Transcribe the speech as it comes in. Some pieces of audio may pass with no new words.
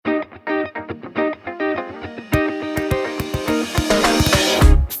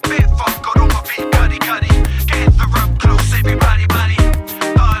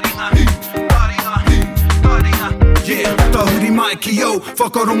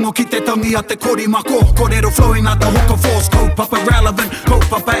whakarongo ki te tangi a te korimako. Kōrero flowing out the hook of force. Kaupapa relevant,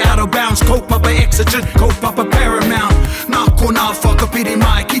 kaupapa out of bounds, kaupapa exigent, kaupapa paramount. Nā kona whakapiri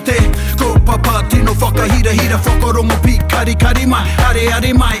mai ki te kaupapa tino whakahira hira whakarongo pi kari kari mai. Hare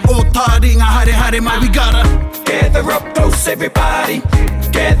hare mai, o tā ringa hare hare mai. We gotta gather up close everybody.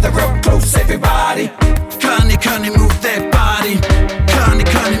 Gather up close everybody. Kani move that body.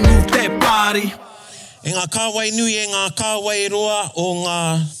 Kani move that body. E ngā kāwai nui e ngā kāwai roa o ngā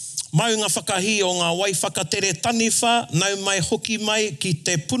maunga whakahi o ngā wai whakatere taniwha, nau mai hoki mai ki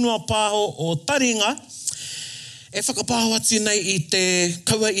te punua pāho o Taringa. E whakapāho atu nei i te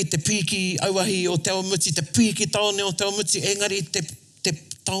kaua i te piki auahi o Te Awamuti, te piki taone o Te Awamuti, engari te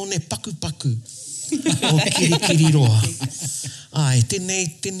taone paku o kirikiri roa. Ai,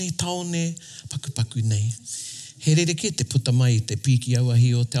 tēnei taone paku nei. He rereke te puta mai i te piki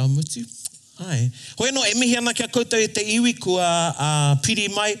auahi o Te Awamuti. Ai. Hoi no, e mihi ana kia koutou e te iwi kua piri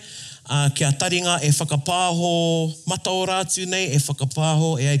mai kia Taringa e whakapāho mata o rātu nei, e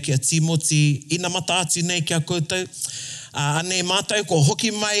whakapāho e ai kia Timoti ina mata atu nei kia koutou. Anei mātou ko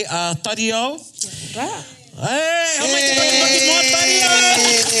hoki mai Tariao. Rā. Ei, hamai te takamaki moa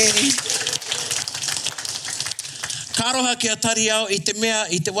Tariao! Kāroha kia Tariao i te mea,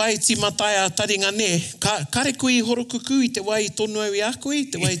 i te wai timatai a Taringa ne. Kare kui horokuku i te wai tonu au i a koe,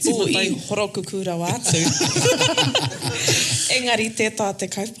 te wai timatai. I horokuku rau atu. Engari tētā te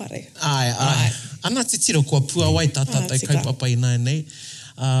kaupare. Ai. Ana te tiro kua pua wai tātā te kaupapa i nei.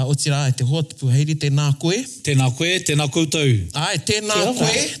 O tira e te hoa tupu heiri, tēnā koe. Tēnā koe, tēnā koutou. Ai, tēnā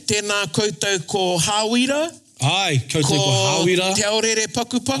koe, tēnā koutou ko Hāwira. Ai, koutou ko Hāwira. Te aorere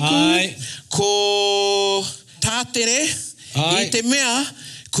paku. Ai. Ko tātere. Ai. I te mea,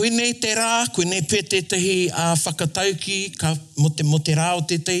 koe nei te rā, koe nei pē tētahi whakatauki, mo te rā o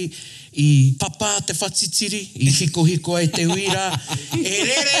tētahi, i papa te whatitiri, i hiko ai te uira. E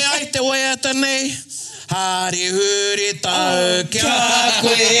rere ai te waiata nei. Hari huri tau kia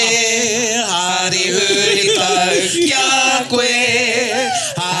koe, hari huri tau kia koe,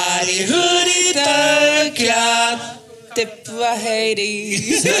 hari huri tau kia te puaheiri.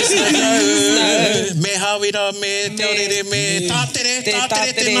 Me Hāwira, me te orere, me tātere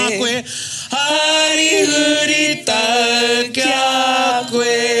tēnā koe. Hari huri tau kia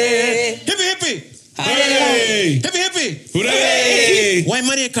koe. Hipi! Hooray! Hipi! Hooray! Wai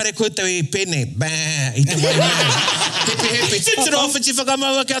mari e kare koutou i pēne. Bā! I te wai mari. Hipi! Titiro whiti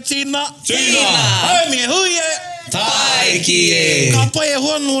whakamaua kia tīna. Tīna! Au me hui e. Tai ki e. Ka pai e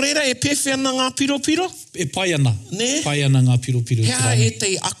hoa nō reira e pewhi ana ngā piro. E pai ana. Ne? Pai ana ngā piro. Hea e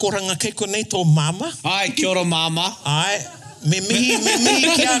te akoranga keiko nei tō mama. Ai, kia ora mama. Ai. Me mihi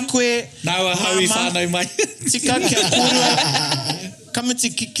kia koe. Nau a haui whānau mai. Tika kia kōrua. Kamiti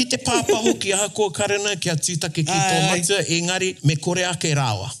ki te pāpaho ki aha kua karana kia tūtake ki tō matua, engari me kore ake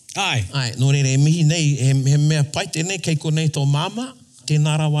rāua. Ai. Nō reira e mihi nei, he mea pai tēnei kei ko nei tō mama,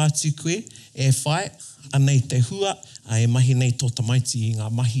 tēnā rawa atu koe, e whai, anei te hua, e mahi nei tō tamaiti i ngā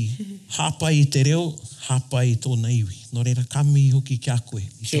mahi. Hāpai i te reo, hāpai i tōna iwi. Nō reira kami hoki kia koe,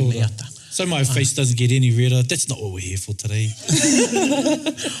 i te meata. So my face doesn't get any redder. That's not what we're here for today.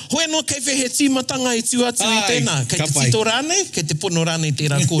 Hoi no, kei whi he tīmatanga i tū atu i tēnā. Kei te tito rānei, kei te pono rānei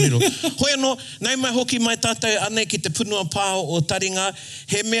tērā kōrero. Hoi no, nei mai hoki mai tātou anei ki te punua pāho o Taringa.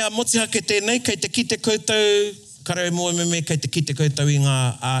 He mea motihake tēnei, kei te kite koutou, karau moe me kei te kite koutou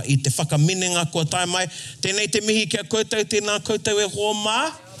i te whakaminenga kua tae mai. Tēnei te mihi kia koutou, tēnā koutou e hoa mā.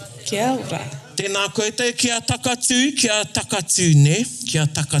 Kia ora. Tēnā koutou, kia takatu ne, kia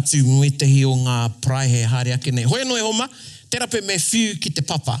takatu muetehi o ngā prae he haere ake nei. Hoi no e homa, tērā pe me whiu ki te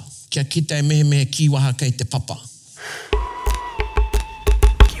papa, kia kita e mehe kiwaha kei te papa.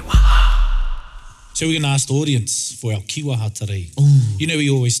 So we're going to ask the audience for our kiwaha today. You know we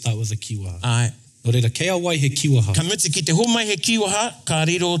always start with a kiwaha. Ai. Nō reira, kei awai he kiwaha. Ka muti ki te homai he kiwaha, ka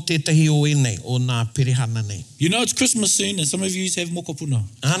riro tētahi o enei, o nā perehana nei. You know it's Christmas soon and some of you have mokopuna.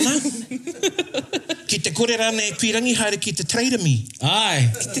 Ana? Ki te kore rāne pirangi, haere ki te trader me. Ai.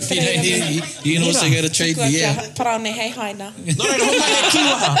 You can also go to trade me, yeah. Parane hei haina. Nō reira, homai he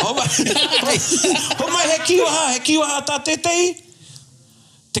kiwaha. Homai he kiwaha tā tētahi.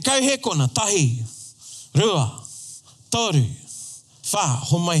 Te kau he kona, tahi, rua, toru, wha,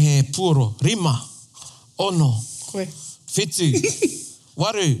 homai he puoro, rima, ono, Koe. whitu,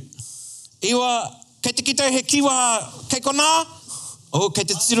 waru, iwa, kei te kitau he kiwaha, kei kona, kei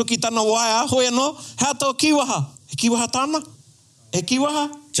te tiro ki tana waia, hoi anō, hea tō kiwaha, he kiwaha tāna, he kiwaha?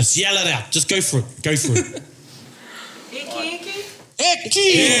 Just yell it out, just go for it.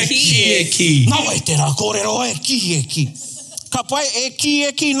 Eki. Nā wai tērā kōrero, eki. Ka pai,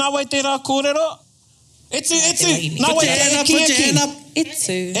 eki, nā wai tērā kōrero. Etu, nā wai tērā eki. Put your hand up.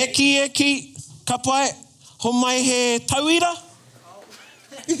 Etu. Eki, ka pai, ho mai he tauira.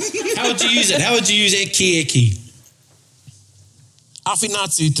 How would you use it? How would you use eki?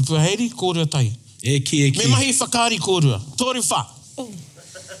 Awhinatu te puaheiri, kōrua tai. Eki. Me mahi whakaari kōrua. Tōru wha.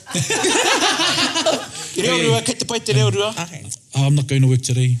 Reorua, kei te pai te reorua. Okay. Oh, I'm not going to work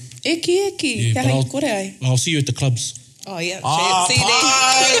today. Eki. Yeah, Kia but hei kore ai. I'll see you at the clubs. Oh, yeah. Pai.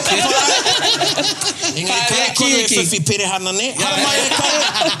 Engari kare kore e whiwhi perehana ne.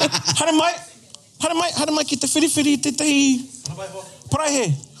 Hara mai ki te whiriwhiri te tehi.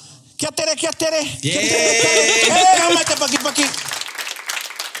 Paraihe. Kia tere. Yeah. Hea mai te paki.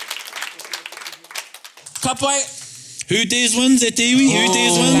 Ka pai. Who dares wins at te iwi? Who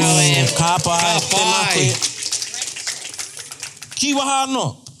dares wins? Ka pai. Ka pai. Kiwaha anō.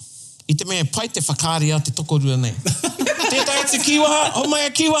 I te mea pai te whakaari a te tokorua nei. Tētai te kiwaha, ho mai a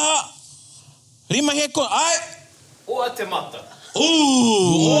kiwaha. Rima he ko, ai. Oa te mata.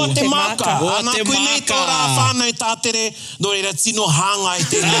 Oa te maka. Oa Ana te koe nei maka. tō rā whānau tātere, no reira tino hanga i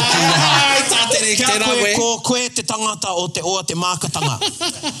tēnei kiwaha. Ai, tātere, Kia tērā koe, koe. ko koe te tangata o te oa te mākatanga.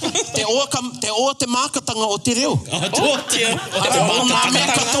 Te oa te mākatanga o te reo. O te O nā mea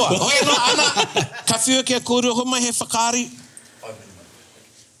katoa. Hoi no, ana, ka whiua kia kōrua, ho mai he whakaari.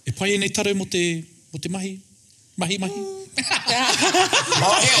 E pai nei taro mo te mahi? Mahi.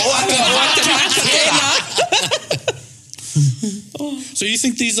 So you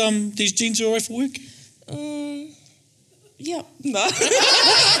think these jeans are alright for work? Yep. No.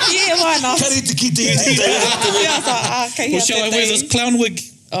 Yeah, why not? Kari te ki te Yeah, Or shall I wear this clown wig?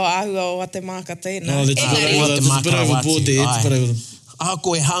 Oh, ahua o te maka tēnā. No, that's Engari. a bit overboard there. It's a bit over. Ah,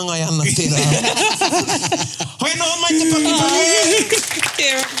 koe hangai ana tērā. Hoi no, mai te paki.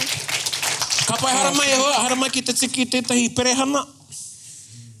 Yeah. Ka pai hara mai ki te tiki tētahi perehana.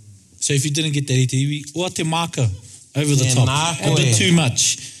 So if you didn't get that e te iwi, oa te maka over the Yeah, top. nā A koe. bit too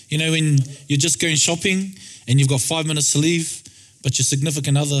much. You know, when you're just going shopping and you've got 5 minutes to leave, but your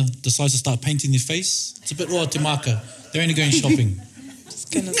significant other decides to start painting their face, it's a bit oa te maka. They're only going shopping.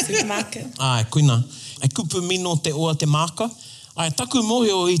 Just gonna supermarket. Ai, koina. Ai kupu mino te oa te maka. Ai, taku mohe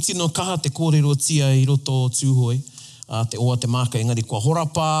o i tino kaha te kōrero tia i roto o tūhoi. Te oa te maka, engari kua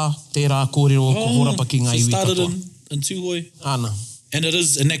horapa, tērā kōrero ko horapa ki ngā So iwi started katoa. in Tūhoi. Ana, And it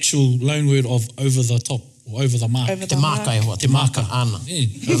is an actual loan word of over the top, or over the mark. Over te the maka e hoa, te Te maka. maka. Ana,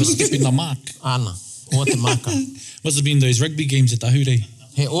 Yeah, overstepping the mark. ana, oa te maka. Must have been those rugby games at Tahure.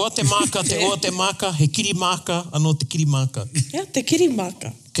 He oa te maka, he kiri maka, anō te kiri maka. Yeah, te kiri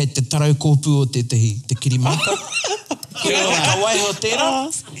maka. Kei te tarau kōpū o te kiri maka. Kia ora. Ka waiho tērā.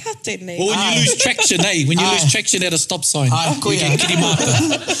 Oh, hea tēnei. Or when you lose traction, When you Ai. lose traction at a stop sign. Ai, You koia. get kiri maka.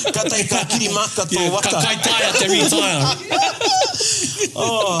 Ka tai ka kiri maka tō Yeah, waka. ka kai taia te retire.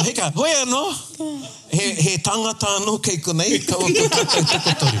 Oh, heka, hoi anō. He tangata anō kei konei, ka o ko tātou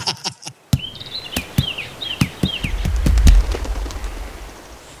tukotori.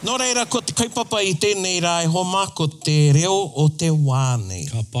 Nō reira, ko te kaupapa i tēnei rā e ho mako te reo o te wānei.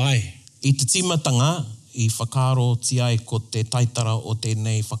 Ka pai. I te timatanga, i whakaro ti ai ko te taitara o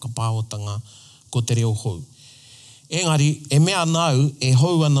tēnei whakapāotanga ko te reo hou. Engari, e mea nau e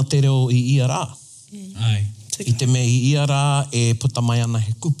hou ana te reo i ia rā. Ai. I te mea i ia rā e puta mai ana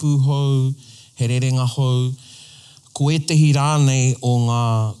he kupu hou, he rerenga hou. Ko etehi rānei o ngā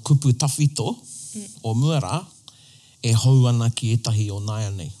kupu tawhito o Muara, e hou ana ki etahi o Nāia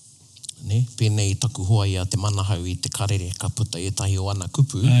nei. Ne? Pēnei i taku hoa ia te manahau i te karere ka puta etahi o ana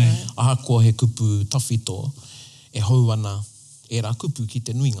kupu. Aha kua he kupu tawhito e hou ana e rā kupu ki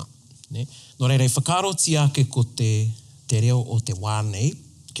te nuinga. Ne? Nō reira, i whakarotia ake ko te reo o te wānei.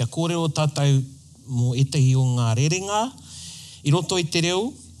 Kia kōrero tātou mō etahi o ngā rerenga. I roto i te reo,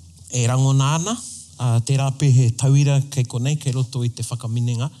 e rangona ana. Te rāpe he tauira kei konei, kei roto i te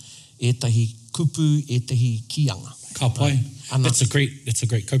whakaminenga. Etahi kupu, etahi kianga. Ka pai. Ana. That's a great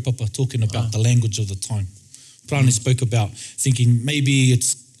kaupapa talking about the language of the time. Prana spoke about thinking maybe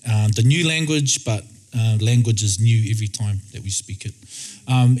it's the new language, but language is new every time that we speak it.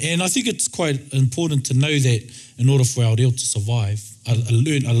 And I think it's quite important to know that in order for our reo to survive, a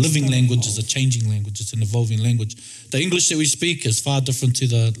living language is a changing language, it's an evolving language. The English that we speak is far different to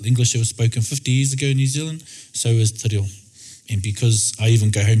the English that was spoken 50 years ago in New Zealand, so is te reo. And because I even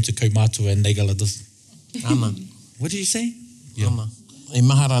go home to Kaumātua and Neigala does. Ana. What did you say? Ama. E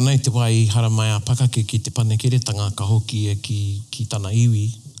mahara nei te wai i hara mai a pakake ki te panekeretanga ka hoki e ki tana iwi,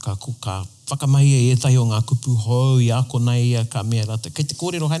 ka whakamahi e etahi o ngā kupu hou i ako nei ia ka mea rata. Kei te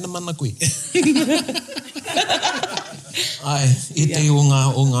kōrero haina mana koe. Ai, etahi o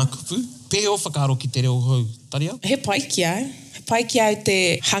ngā kupu. Pē o whakaro ki te reo hou. Taria? He pai ki ai. He pai ki ai te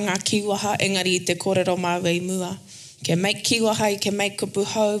hanga kiwaha, engari i te kōrero māua i mua. Ke make kiwahai, ke make kupu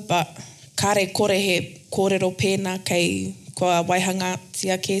hau, but kare kore he kōrero pēnā kei kua waihanga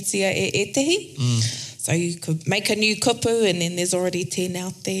tia kētia e tehi. So you could make a new kupu and then there's already 10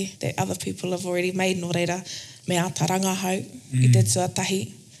 out there that other people have already made. Nō reira, me a taranga hau I te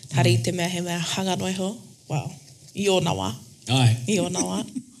tuatahi. Hari te mea he mea hanga noi ho. Wow. I o nawa. Ai. I o nawa.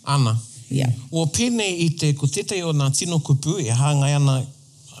 Ana. Yeah. O pēnei I te, ko tētai o nā tino kupu, e hāngai ana,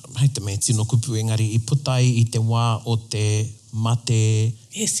 hei te mea tino kupu engari, I putai I te wā o te mate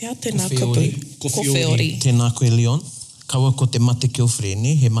Yes, ia tēnā Kowhewori. kupu. Kowhewori. Tēnā koe Leon. Kaua ko te mate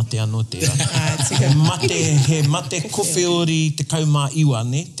kiowhrene, he mate anō tērā. he mate kowhewori te kaumā iwa,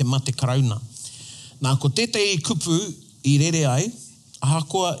 ne? Te mate karauna. Nā ko tētai kupu I rere ai,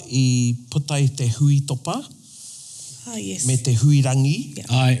 ahakoa I putai te hui topa, Yes. me te hui rangi. Yeah.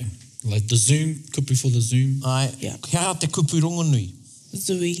 Ai. Like the Zoom, kupu for the Zoom. Ai, Yeah. Hea te kupu rongonui.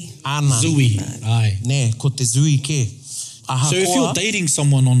 Zui. Ana. Zui. Ai. Ne, ko te zui ke. Ahakoa. So if you're dating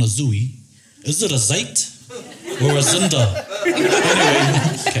someone on a Zui, is it a Zait or a Zinda?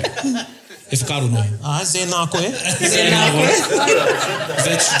 Anyway, okay. E whakaro noi. Zēnā koe.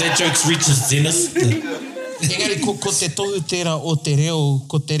 That joke reaches zenith. Engari, ko te tohu tērā o te reo,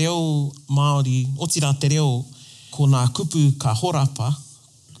 ko te reo Māori, otira te reo, ko nā kupu ka horapa,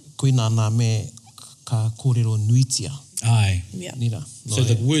 koina nā me ka kōrero nuitia. Ai. Yeah. Nira. So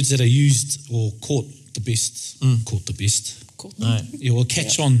the words that are used or caught the best, caught the best. Cool. Ai. Yeah, or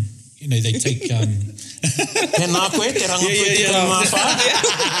catch on. You know, they take... Tēnā koe, te rangapui te kaumāwha.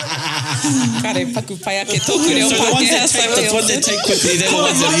 Kare paku pai ake tōku reo So the ones that take, the ones that take quickly, they're the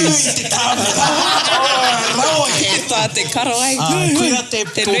ones that are used. Te tāwhaka. Rau he. Tā te karo ai. Kuira te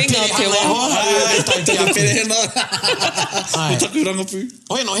Te nuinga o te wā. Ai. O taku rangapu.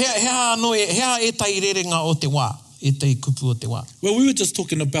 Oeno, hea e tai rerenga o te wā, e tai kupu o te wā. Well, we were just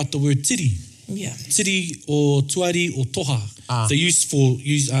talking about the word tiri. Yeah. Tiri or tuari or toha. Ah. They used for,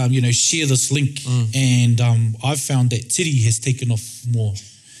 share this link. And I've found that tiri has taken off more.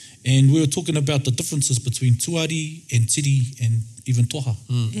 And we were talking about the differences between tuari and tiri and even toha.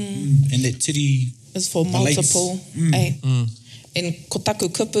 And that tiri It's for relates. multiple. And ko taku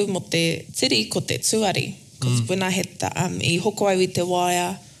kupu mo te tiri ko te tuari. Because when I had the, I hoko au I te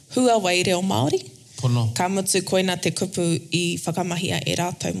waia, hua wai reo Māori. Pono. Ka mutu koina te kupu I whakamahia e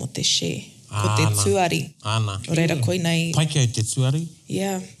rātou mo te share. Ko te Āna. tuari. Ana. O reira koina I... Pai kia te tuari,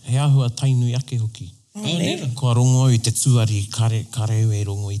 Yeah. he ahua tainui ake hoki. Oh, Oh, ne. nera. Ko rongo I te tuari, kareu e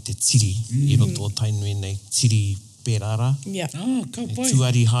rongo I te tiri. I roto o tainui nei tiri pērara. Yeah. Oh, ka E pai.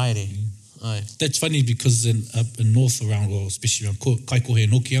 tuari haere. Ai. That's funny because up in north around, well, especially around Kaikohe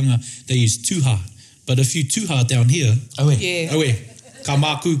and Hokianga, they use tuha. But if you tuha down here, Aue. Yeah. aue, ka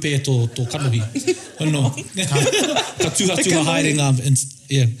māku pē tō kanohi. Ono, ka tuha haerenga,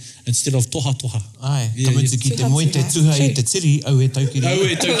 instead of toha. Ai. Yeah, Ka mutu yeah. ki te moe te tuha I te tiri, au e taukiri.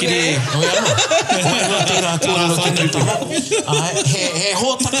 Aue, taukiri e. Oi anō. Oi anō tērā kōrero ki te taha. Ai. He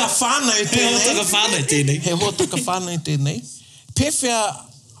hōtaka whānau tēnei. Hōtaka whānau tēnei. He hōtaka whānau tēnei. Pēwhia,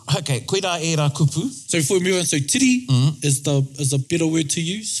 okay, koira e rā kupu. So for me, so tiri is a better word to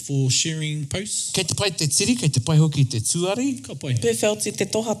use for sharing posts. Kei te pai te tiri, kei te pai hoki te tuari. Ka pai. Pewhauti te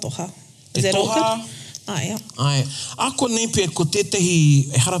toha. Te Is that all toha. good? Ah, yeah. Ai, ako nei pia ko tētahi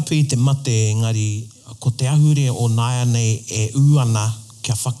e harape I te mate engari, ko te ahure o nāia nei e ū ana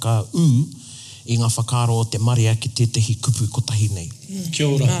kia whaka ū I ngā whakaro o te maria ki tētahi kupu kotahi nei. Kia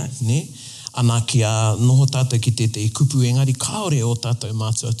ora. Right. Ne? Ana kia noho tātou ki tētahi kupu engari kaore o tātou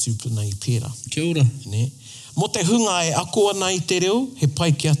mātua tūpuna I pēra. Kia ora. Ne? Mo te hunga e ako ana I te reo, he pai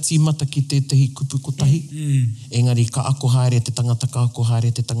kia tīmata ki tētahi kupu kotahi. Engari ka ako haere te tangata, ka ako haere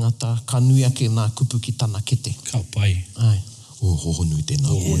te tangata, ka nui ake nā kupu ki tana kete. Ka pai. Ai. O hoho nui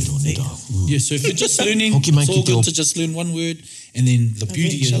tēnā oero ni rā. Yeah, so if you're just learning, Hoki mai it's ki all te good o- to just learn one word, and then the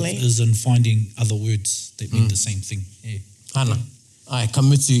beauty Eventually. is in finding other words that mean the same thing. Yeah. Ana. Ai, ka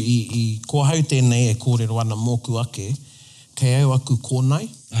mutu I ko hau tēnei e kōrero ana mōku ake, kei au aku kōnai,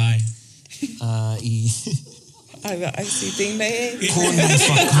 Ai. I Ai, OCD nei. kōnai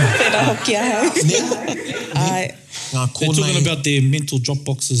whaka. Pēra hoki ahau. Ai. Ngā They're talking kōnai. about their mental drop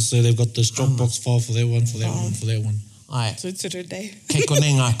boxes, so they've got this Dropbox file for that one, for that one, for that one. Ai, Tūturu nei. kei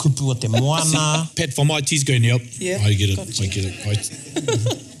konei ngā kupu o te moana. Pat from IT's going, yep. Yeah, I get it, gotcha. I get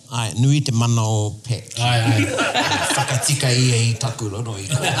it. Ai, nui te mana o Pat. Ai. Whakatika I taku roro I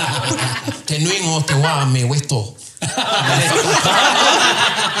koe. Te nui ngō te wā me weto.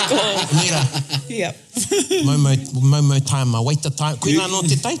 Nira, Yep. Momo taima, waita taima. Kuina no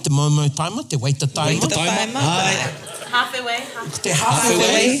te tai, te momo taima, te waita taima. Waita taima. Ai. Halfway. Te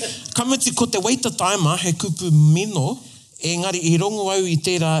hawhewei. Kamuti ko te waita taima, he kupu mino, Engari, I rongo au I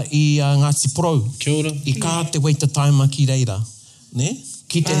tērā I Ngāti Porou. Kia ora. I kā te waita taima ki reira. Ne?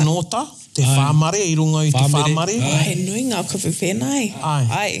 Ki te nota, te whāmare, I rongo au te whāmare. He nui ngā kupu whenai.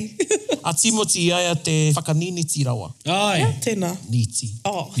 Ai. A timoti I aia te whakaniniti rawa. Ai. Tēnā. Niti.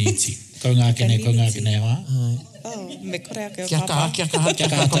 Oh. Niti. Ko ngā kene wā. Oh, me kore ake o Kia papa. kaha, kia kaha, kia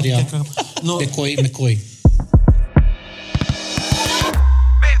Kia kaha tari au. No, Me koi.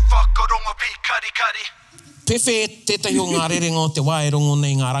 Me whakarongo pi kari. Pewhi tētahi o ngā rerenga o te wā e rongo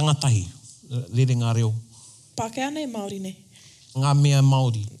nei ngā rangatahi. Rerenga reo. Pākehā nei Māori nei. Ngā mea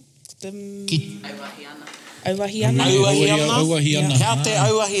Māori. Ki Auahi ana. auahi ana. Hea te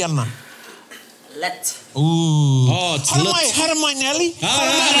auahi ana. Lit. Ooh. Oh, it's lit. Haramai, Nelly.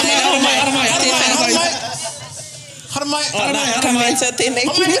 Haramai. Ka mea tēnei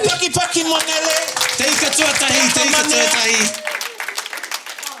Haramai he paki mo, Nelly. Tei katoa tahi.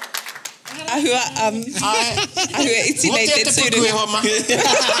 Ahua, ahua iti nei te Motea te puku e tūrunga. homa.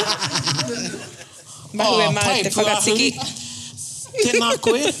 Mahu e mā pai, te puahu. whakatiki. Tēnā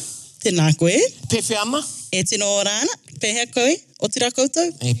koe. Tēnā koe. Pewhi ana. E tino o rāna. Pehea koe. O tira koutou.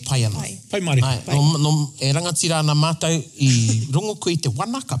 E pai ana. Pai mari. Ai, no, e rangatira ana mātou I rongo koe I te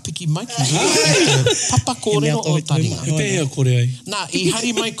wana ka piki mai ki te papa kōrero o taringa. He pēhea kore ai. Nā, I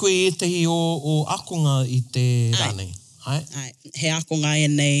hari mai koe e tehi o akonga I te rānei. Ai? Ai, he akonga e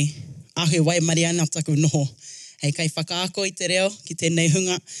nei. Ahu wai mariana taku noho. Hei kai whakaako I te reo ki tēnei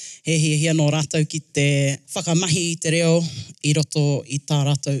hunga. He hia no rātou ki te whakamahi I te reo I roto I tā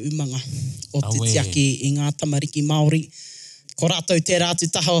rātou umanga o te Awe. tiaki I ngā tamariki Māori. Ko rātou te rātu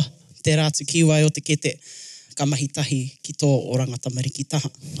taho, te rātu kiwai o te kete. Ka mahi tahi ki tō oranga tamariki taha.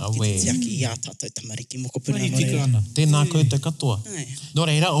 Awe. Ki te tiaki I a tātou tamariki mokopuna Mai no tika reira. ana. Tēnā koe te katoa. Ai. Nō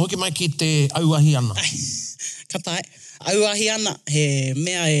reira, hoki mai ki te auahi ana. Ka tae. Auahi ana, he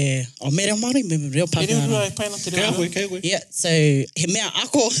mea e... O, me reo Māori, me reo Te Pākehā. reo e pai ana te Kei reo. a koe. Yeah, so he mea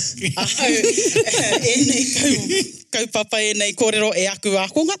ako ahau e nei kaupapa e nei kōrero e aku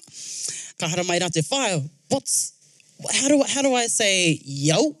akonga. Ka hara mai rā te whae. How do I say,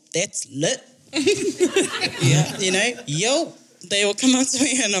 yo, that's lit? Yeah, you know, yo, they will come up to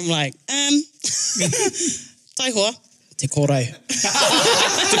me and I'm like, tai hoa, te kōrau.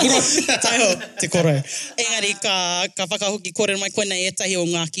 Tai hoa, te kōrau. Engari, ka whakahoki kōrero mai koina e tahi o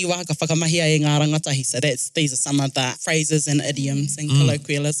ngā kiwaha, ka whakamahia e ngā rangatahi. So these are some of the phrases and idioms and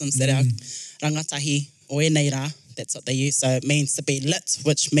colloquialisms that our rangatahi o e nei rā, that's what they use. So it means to be lit,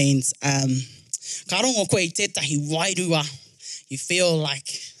 which means, ka rongo koe I tētahi wairua. You feel like,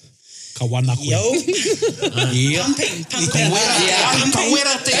 Ka wana koe. yo, Yeah. pumping. Ka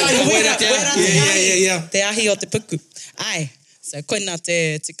wera te ai. Yeah. Te ahi o te puku. Ai, so koina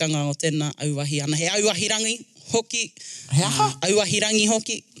te tikanga o tēnā auahi ana. He auahirangi hoki. He aha? Auahirangi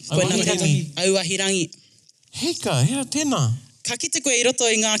hoki. Koina Auahirangi. auahirangi. Heka, hea tēnā. Ka kite koe I roto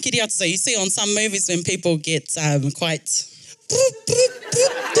I ngā kiri atu. So you see on some movies when people get quite...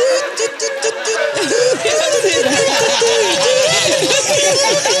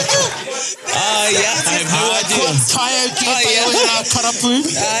 I have no idea. Tai au ki tai o ngā karapu.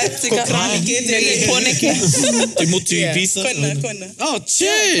 Te karani ke te pōneke. Te motu I pisa. Koina. Oh,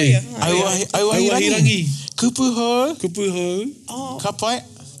 che. Auahirangi. Kupu ho. Kupu ho. Ka pai.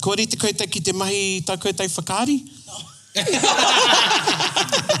 Ko rite koe te ki te mahi tā koe tai whakaari.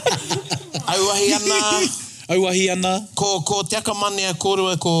 Auahi ana. Auahi ana. Ko te aka manea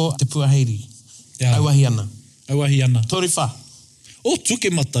kōrua ko te puaheiri. Yeah. Auahi ana. Auahi ana. Tori wha. O tuke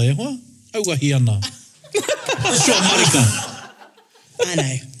mata e hoa. Auahi ana. Shua marika. I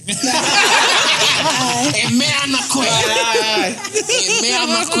know. E mea ana koe. E mea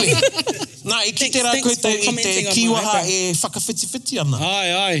ana koe. Nā, I ki te rā koe Thanks te, for I commenting te on kiwaha my e whakawhitiwhiti ana.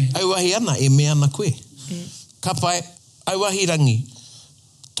 Ai. Auahi ana, e mea ana koe. Ka pai, auahi rangi.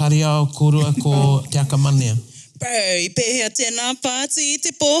 Tari ao kōrua ko te aka manea. Bro, I pēhea tēnā pāti I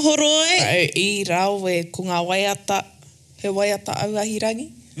te pōhoro e. I rau e ko ngā waiata, he waiata auahirangi.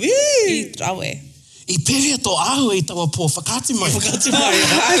 Woo! I rau e. I pewhia tō ahu e tawa pō whakati mai. Whakati mai.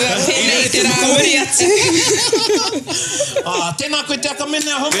 Aua pēnei te rā uri atu. Tēnā koe te aka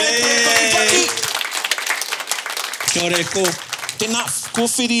menea home. Paki. Kia ore ko. Tēnā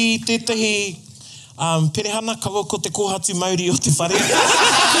kōwhiri tētahi perehana kawa ko te kōhatu Māori o te whare.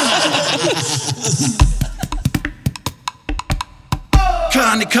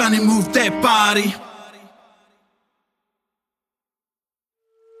 Kani, move that body.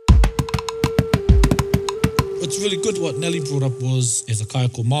 What's really good what Nelly brought up was, as a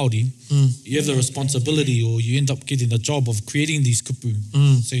kaiako Māori, you have the responsibility or you end up getting the job of creating these kupu.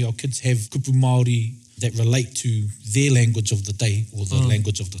 So our kids have kupu Māori that relate to their language of the day or the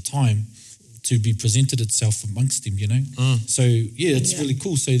language of the time. to be presented itself amongst them, you know. So, yeah, it's really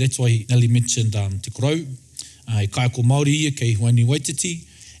cool. So that's why Nelly mentioned Te Korau, e kaiko Māori ia kei Huani Waititi,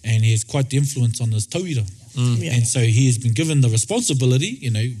 and he has quite the influence on his tauira. And so he has been given the responsibility, you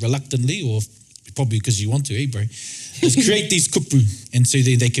know, reluctantly, or probably because you want to, bro, is create these kupu, and so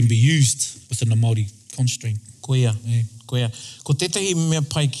then they can be used within a Māori constraint. Koia. Ko tētahi mea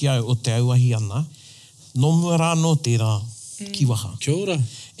pai ki au o te auahi ana, no mua rāno tērā kiwaha. Kia ora.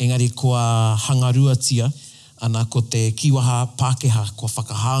 Engari kua hangaruatia ana ko te kiwaha Pākehā, kua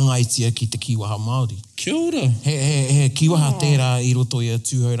whakahāngaitia ki te kiwaha Māori. Kia ora. He kiwaha tērā i roto i a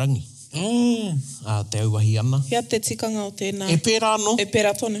tūhaurangi. Te auahi ana. Hea te tikanga o tēnā. E pērā no. E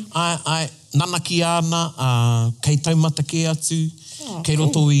pērā tonu. Ai, nanaki ana, kei taumata ke atu, kei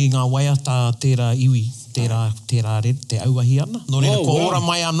roto i ngā waiata tērā iwi, tērā re, te auahi ana. No reira, ko ora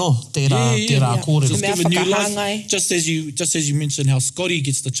mai anō, tērā kōrero. Just give a new life. Just as you mentioned how Scotty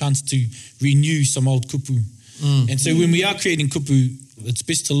gets the chance to renew some old kupu. And so when we are creating kupu, it's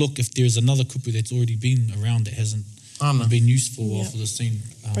best to look if there is another kupu that's already been around that hasn't been used for a while for the same.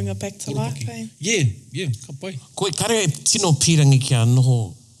 Bring it back to life, eh? Yeah, ka pai. Koe kare tino pirangi kia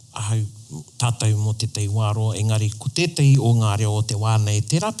noho ahau tātou mo te tei wāro, engari ko tētahi o ngā reo o te wā nei,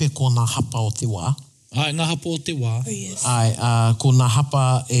 tērā pe ko ngā hapa o te wā. Ai, ngā hapa o te wā. Oh, yes. Ai, ko ngā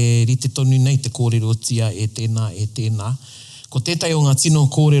hapa e rite tonu nei te kōrero tia e tēnā. Ko tētai o ngā tino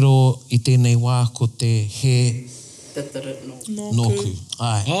kōrero i tēnei wā, ko te he nōku.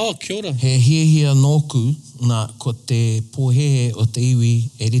 Ai. Kia ora. He hiehia nōku, nā ko te pōhehe o te iwi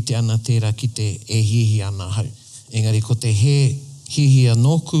e rite ana tērā ki te e hiehia ana hau. Engari ko te he hiehia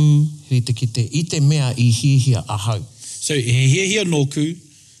nōku, rite ki te i te mea i hiehia a hau. So, he hiehia nōku,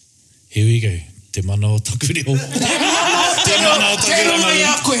 here we go. Te mana o taku reo. Te mana o taku reo. Te mai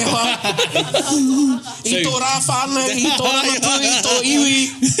a koe wā. I tō rā whānau, i tō ramatu, i tō iwi,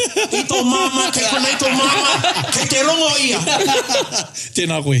 i tō mama, kei konei tō mama, kei te rongo ia.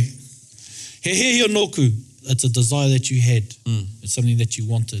 Tēnā koe. He hiehia nōku, it's a desire that you had. It's something that you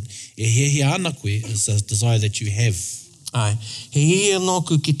wanted. E hiehia ana koe is a desire that you have. Ai. He hiehia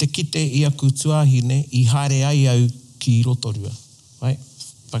nōku ki te kite i aku tuahine, i haere ai au ki rotorua. Right?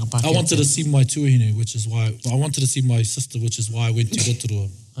 I wanted to see my tuahine, which is why I wanted to see my sister, which is why I went to Rotorua.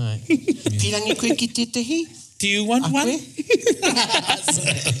 Ai. Pirangi koe ki tētahi? Do you want one?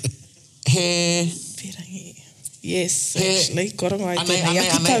 He... Pirangi. Yes, actually. Korongo ai tēnei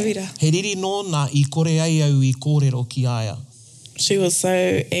aki tawira. He riri nō nā i kore ai au i kōrero ki aia. She was so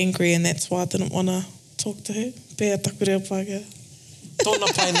angry and that's why I didn't want to talk to her. Pēa taku reo Pākehā.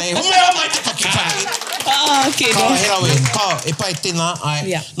 Tōna pai nei. Humea mai te pakitaki. Okay, Ka herawe, e pai tēnā, ai.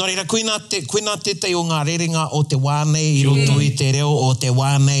 Yeah. Nō reira, koina tētai o ngā rerenga o te wānei, i roto i te reo o te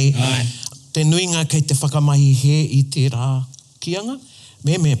wānei. Te nuinga kei te whakamahi he i te rā kianga.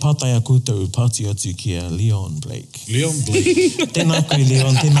 Me pātai a koutou pāti atu ki a Leon Blake. Leon Blake. Tēnā koe,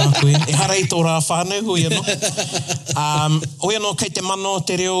 Leon, tēnā koe. E hara i tō rā whānau, hoi anō. Hoi anō, kei te mano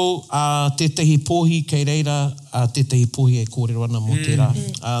te reo, tētahi pōhi kei reira, tētahi pōhi e kōrero ana mō tērā.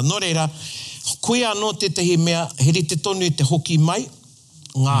 Nō reira, koe anō tētahi mea, heri te tonu te hoki mai,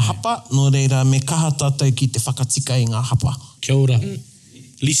 ngā hapa, nō reira, me kaha tātou ki te whakatika i ngā hapa. Kia ora.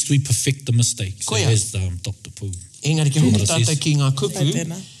 Least we perfect the mistakes. Koia. As Dr. Pooh. Engari ki hoki tātou ki ngā kupu, Pai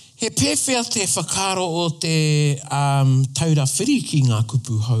tēnā. he pēwhia te whakaro o te taura whiri ki ngā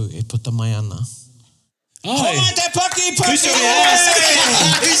kupu hau e puta mai ana. Ai. Homa te paki!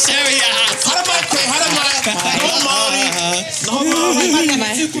 Hara mai koe, hara mai! No Māori! No Māori!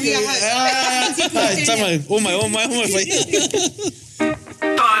 Ai, tamai, o mai whai.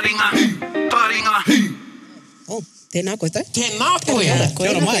 Taringa. Oh, tēnā koe tau. Tēnā koe! Kia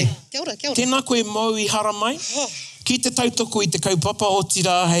ora mai. Kia ora. Tēnā koe mau i hara mai. Ki te tautoko i te kaupapa o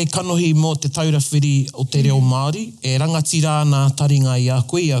tira hei kanohi mō te taura whiri o te reo Māori, e rangatira nā taringa i a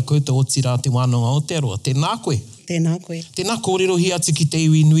koe, i a koutou o tira te wānanga o te aroa. Tēnā koe. Tēnā koe. Tēnā kōrero hi atu ki te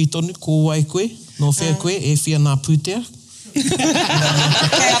iwi nui tonu, ko wai koe, no whea koe, e whia nā pūtea.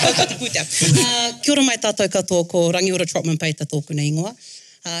 Kei a tau te pūtea. Kia ora mai tātou katoa ko Rangiora Trotman Peita tōku nei ingoa.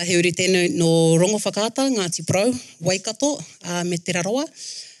 He uri tēnei no rongo whakaata, Ngāti Porou, Waikato, me te raroa.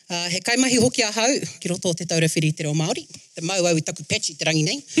 He kaimahi hoki a hau, ki roto o te taura whiri te reo Māori. Te mau au i taku patchy te rangi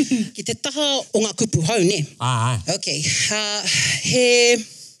nei. Ki te taha o ngā kupu hau, ne? Ai. Okay.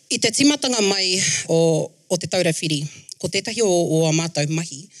 I te timatanga mai o te taura whiri, ko tētahi o a mātou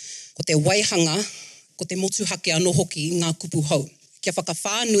mahi, ko te waihanga, ko te motuhake anō hoki ngā kupu hau. Kia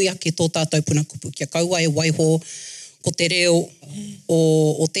whakawhānui ake tō tātou puna kupu. Kia kaua e waiho ko te reo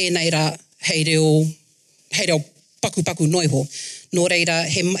o tēnei rā hei reo paku noiho. Nō reira,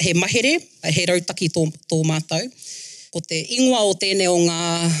 he mahere, he rautaki tō mātou. Ko te ingoa o tēnei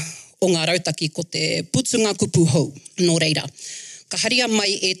o ngā rautaki ko te putunga kupu hou. Nō reira, ka haria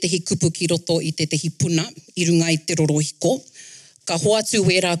mai e tehi kupu ki roto i te tehi puna, i runga i te rorohiko. Ka hoatu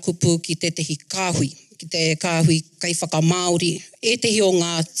wera kupu ki te tehi kāhui, ki te kāhui kai whakamāori. E tehi o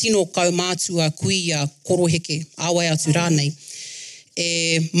ngā tino kaumātua kui a koroheke, āwai atu rānei.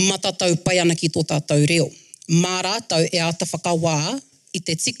 E matatau pai ana ki tō tātou reo. Mā rātau e ata whakawā i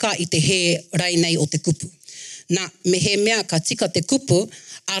te tika i te he reinei o te kupu. Nā, me he mea ka tika te kupu,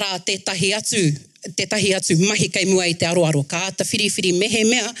 ara tētahi atu mahi kei mua i te aroaro. Ka ata whiriwhiri me he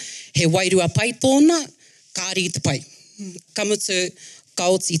mea, he wairua pai tōna, kāri te pai. Ka mutu ka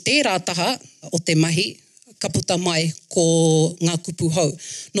oti tērā taha o te mahi, ka puta mai ko ngā kupu hou.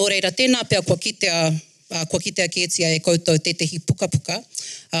 Nō reira, tēnā pia kua kitea kētia e koutou te tehi pukapuka,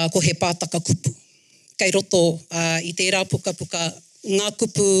 ko he pātaka kupu. Kei roto i tērā pukapuka, ngā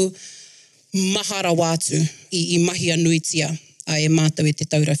kupu mahara wātu i mahi anuitia e mātau e te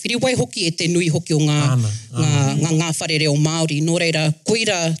taura. Whiri wai hoki e te nui hoki o ngā wharereo Māori. Nō reira,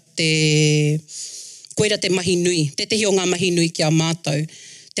 koira te mahi nui, te tehi o ngā mahi nui ki a mātau.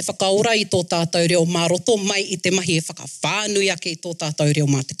 Te whakaora i tō tātou reo mā roto mai i te mahi e whakawhānui ake i tō tātou reo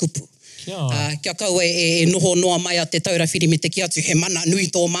mā te kupu. Kia kau e noho noa mai a te taura whiri me te ki atu, he mana nui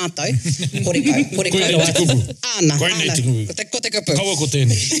tō mātou. Kore kau. Koinei te kupu. Ana. Koinei te kupu. Ko te kupu. Kaua ko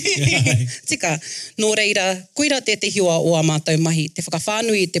tēnei. Tika, nō reira, koira te tehi o a mātou mahi. Te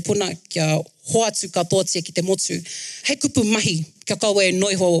whakawhānui i te puna, kia hoatu katoatia ki te motu. Hei kupu mahi, kia kaua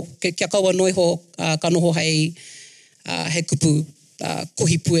noiho ka noho hei kupu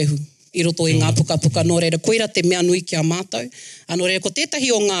kohi puehu. I roto i ngā pukapuka, nō reira, koira te mea nui ki a mātou. Nō reira, ko tētahi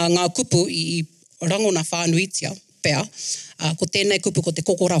o ngā kupu i rangona whānuitia, pēr, ko tēnei kupu ko te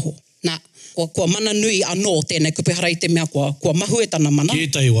kokoraho. Nā, kua mana nui anō tēnei kupu harai te mea, kua mahu e tana mana. E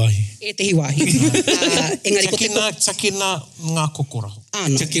tehi wahi. E tehi wahi. Engari, Tiakina ngā kokoraho.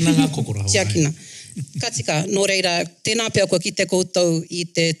 Ana. Tiakina ngā kokoraho. Tiakina. Katika, nō reira, tēnā pia kua ki te koutou i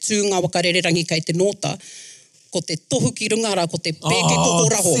te tūngā wakarererangi kai te nota, ko te tohu ki runga ara, ko te peke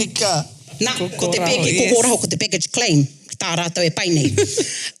kokoraho. Sika. Nā, ko te peke kokoraho, ko te package claim. Tā rātou e pai nei.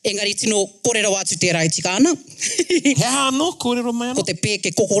 Engari, tino kōrero atu tērā i tika ana. He anō, kōrero mai anō? Ko te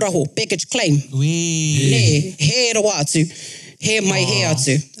peke kokoraho, package claim. Ne, he ro atu. He mai he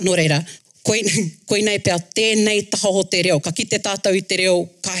atu. Nō reira, koinei pia tēnei taha ho te reo. Ka kite tātou i te reo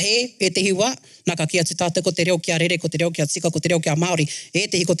ka he, e te hiwa. Nā ka ki atu tātou ko te reo kia rere, ko te reo kia tika, ko te reo kia Māori. E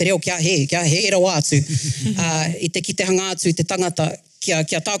tehi ko te reo kia he ro atu. I te kite hanga atu i te tangata kia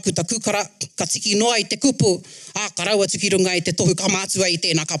tākuta kukara, ka tiki noa i te kupu, ka rau atu ki runga i te tohu kamātua i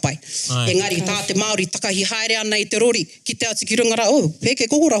tēnā kapai. Engari, tā te Māori takahi haere ana i te rori, ki te atu ki runga ra, peke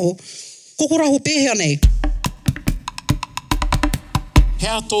kokoraho pēhea nei.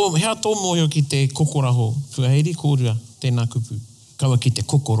 Hea tō moio ki te kokoraho, puaheiri kōrua, tēnā kupu. Kaua ki te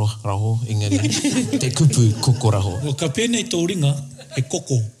kokoraho, engari, te kupu kokoraho. Ka pēnei tō ringa, he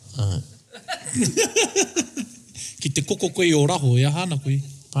koko. Ki te koko koe o raho, e ahana koe.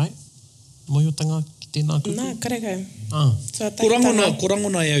 Pai? Moiotanga ki tēnā kupu? Nā, karekau. Ko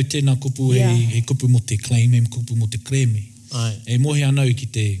rangona e au tēnā kupu, he kupu mo te claim, he kupu mo te kreme. E mohe anau ki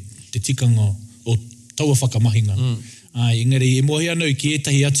te tikanga o taua whakamahinga. Engari, e mohe anau ki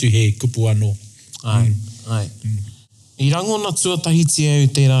etahi atu he kupu anō. I rangona tuatahitia au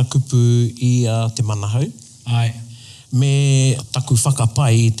tērā kupu i te manahau. Me taku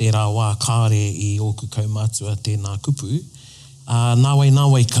whakapai i tērā wā kāre i oku kaumātua tēnā kupu. Nā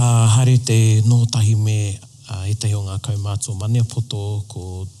wai ka haru te nōtahi me etahi o ngā kaumātua Maniapoto,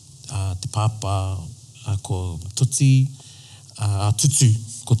 ko te pāpā, ko tuti,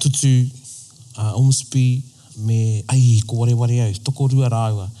 ko tutu, Ormsby, me ko wareware au, toko rua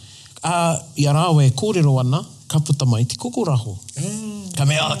rāua. I a rāua e kōrero ana, ka puta mai te kokoraho. Ka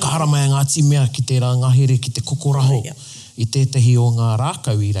mea, ka hara mai ngā tīmea ki tērā ngahere ki te kokoraho. I tētahi o ngā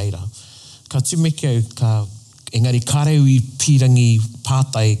rākau i reira. Ka tūmeke au, engari kareu i pirangi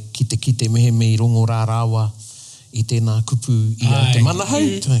pātai ki te kite mehe me i rongo rā rāua i tēnā kupu i te manahau.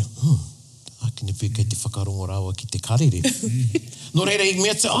 Kine pūkei te whakarongo rāua ki te karere. Nō reira i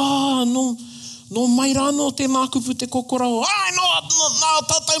mea te, no mai rāno tēnā kupu te kokoraho. Nā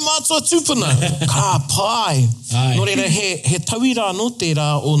tātou mātua tūpuna. Ka pai. Nō reira, he tauira no tērā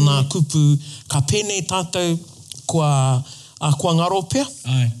o nā kupu, ka pēnei tātou kua ngaro pia.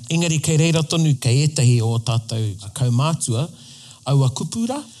 Engari, kei reira tonu, kei etahi o tātou kaumātua, aua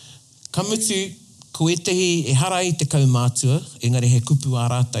kupura. Ka mutu, ko etahi e hara i te kaumātua, engari he kupu a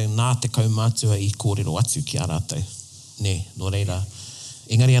rātou nā te kaumātua i kōrero atu ki a rātou. Ne, nō reira.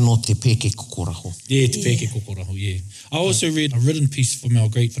 Engari anō te pēke kokoraho. Yeah, te pēke kokoraho, yeah. I also read a written piece from our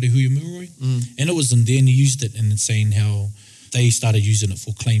great Wharehui Muroi, and it was in there, and he used it in saying how they started using it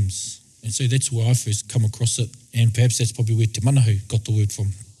for claims. And so that's where I first come across it. And perhaps that's probably where Te Manahu got the word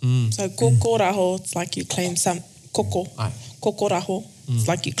from. So kokoraho, it's like you claim koko. Ai. Kokoraho, it's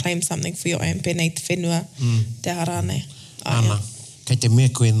like you claim something for your own pēnei te whenua, te harane. Ana. Kei te mea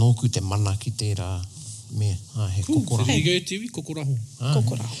koe nōku te mana ki tērā mea. He Cool. kokoraho. So there you go, Tiwi, kokoraho.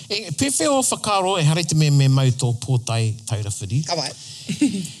 Kokoraho. Pewhia o whakaro, e hare te mea me mau tō pōtai taurawhiri. Ka wai.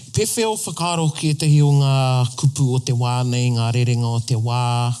 Pewhia o whakaro ki te hi o ngā kupu o te wā nei, ngā rerenga o te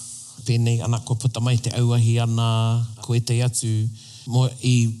wā, pēnei ana ko puta mai te auahi ana, ko e te atu, mo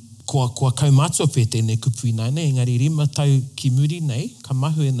i kua kaumātua pē tēnei kupu i nei, engari rima tau ki muri nei, ka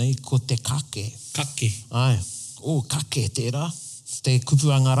mahu e nei, ko te kake. Kake. Ai, kake tērā, te kupu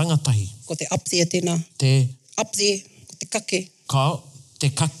a ngā rangatahi. Ko te apte tēnā. Te, Apte, ko te kake. te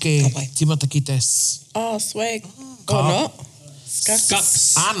kake, Ka pai. timata ki te Oh, swag. Ka- Or not. Scucks.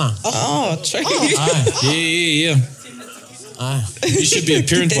 Scucks. ana. Oh, true. Ai, Yeah. ai. You should be a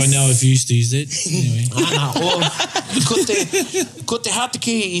parent by now if you used to use that. Anyway. Ana, ko te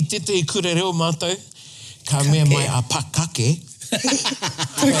hatiki i tete i kure reo mātou, ka mea mai a pakake.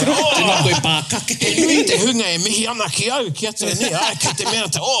 Tēnā koe pā kake. He nui te hunga e mihi ana ki au, ki atu e ne, ai, kei te mea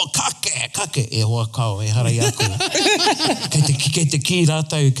te, kake, e hoa kao, e harai aku. Kei te ki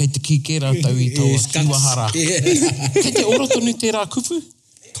rātau, kei te ki ke rātau i tō kiwahara. Kei te oro tonu tērā kupu,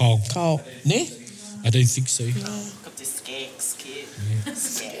 Kau. Kao. ne? I don't think so. Ko te skeks.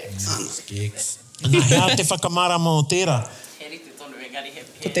 Skeks. Nā, hea te whakamārama o tērā. He rite tonu engari he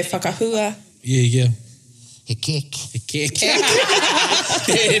Ko te whakahua. Yeah. He kek. He keke.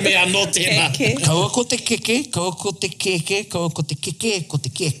 He mea no tēnā. Keke. Kaua ko te keke, kaua ko te keke, kaua ko te keke, ko te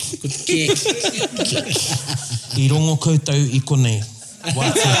kek. Ko te keke. I rongo koutou i konei.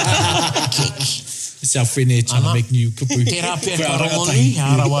 Wātia, kek. It's our friend there trying to Ana. make new kupu. Tērā pia For ka our rongo rangatahi. nui, he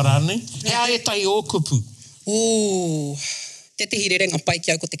arawa rāne. Hea e tai o kupu. Te tehi rerenga pai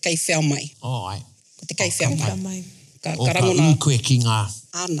ki au ko te kei whea mai. Oh, ai. Ko te kei whea mai. Ka mai. Ka O ka rangona koe ki ngā.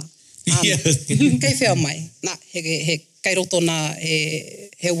 ana. Yeah. Kei whea mai. Nā, he kei roto nā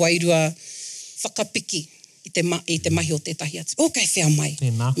he wairua whakapiki i te mahi o tētahi atu. Kei whea mai.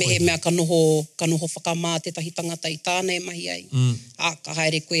 Nā Me koe. he mea ka noho whakamā tētahi tangata i tāne mahi ai. Ka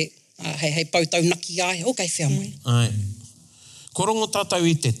haere koe, hei pautau naki ai. Kei whea mai. Ai. Ko rongo tātou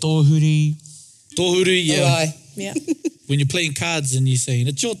i te tōhuri. Tōhuru, yeah. Ai. Yeah. When you're playing cards and you're saying,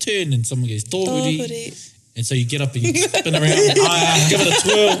 it's your turn, and someone goes, tōhuri. Tōhuri. And so you get up and you spin around, give it a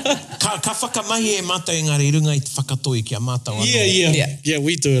twirl. Ka whakamahi e mātou engari runga i te whakatoi ki a mātou anō. Yeah. Yeah,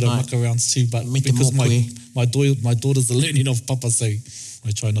 we do it at Aye. muck rounds too, but Me te because mokoe. my daughters are learning off papa, so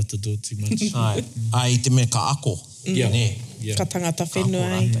I try not to do it too much. Ai. Ai, te mea ka ako. Yeah. Ne. Yeah. Ka tangata Ka whenua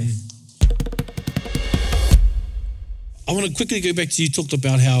ako ai. rātou. I want to quickly go back to you talked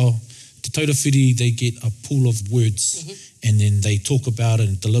about how Te Taurawhiri, they get a pool of words and then they talk about it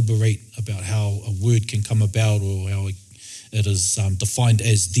and deliberate about how a word can come about or how it is defined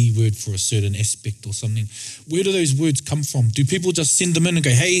as the word for a certain aspect or something. Where do those words come from? Do people just send them in and go,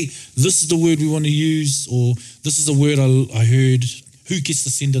 hey, this is the word we want to use, or this is the word I heard? Who gets to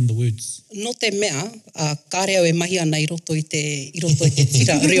send in the words? No te mea, ka reo e mahi ana i roto i te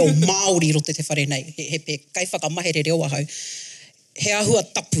tira reo Māori i roto i te whare nei. He pe kai whakamahere reo ahau. He ahua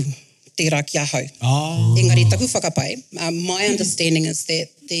tapu tērā ki ahau. Oh. Engari, taku whakapai. My understanding is that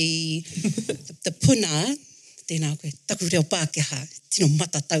the puna, tēnā koe, taku reo Pākehā, tino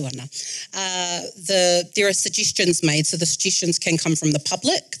matatau ana. There are suggestions made, so the suggestions can come from the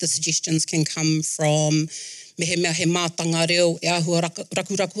public, the suggestions can come from me he mea he mātanga reo, e ahua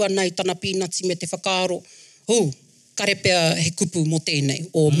raku ana i tana pīnati me te whakaaro. Kare pia he kupu mo tēnei,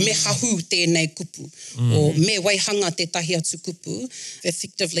 o me hahu tēnei kupu, o me waihanga te tahi atu kupu.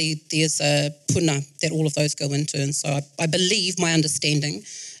 Effectively, there's a puna that all of those go into. And so I believe, my understanding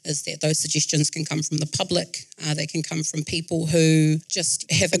is that those suggestions can come from the public. They can come from people who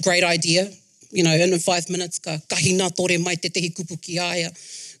just have a great idea. You know, in 5 minutes, ka hina tore mai te tehi kupu ki aia,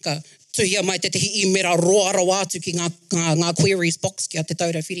 ka tuhia mai te tehi imera roa atu ki ngā queries box ki a te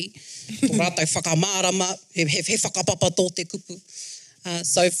Taurawhiri. Ko rātou whakamārama, he whakapapa tō te kupu.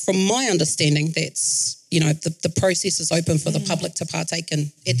 So from my understanding, that's, you know, the process is open for the public to partake in.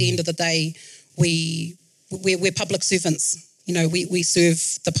 At the end of the day, we're public servants. You know, we serve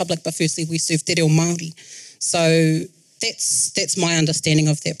the public, but firstly we serve te reo Māori. So that's my understanding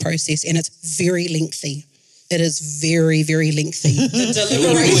of that process, and it's very lengthy. it is very, very lengthy. The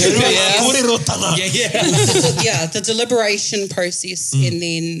deliberation the deliberation process, and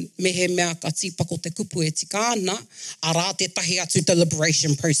then mehe mea ka tīpako te kupu e tika ana, ara te tahi atu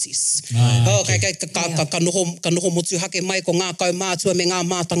deliberation process. Ka noho motu hake mai ko ngā kau mātua me ngā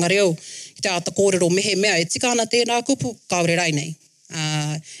mātanga reo, ki te ata kōrero mehe mea e tika ana tēnā kupu, kaore rai nei.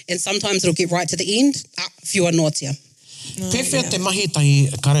 And sometimes it'll get right to the end, whiua noatia. Pewhia te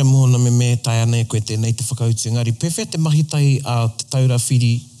mahitahi, kare mōna me tai anei koe tēnei te whakautu, engari, pewhia te mahitahi a te taura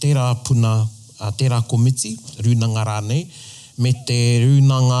whiri, tērā puna, tērā komiti, rūnanga rānei, me te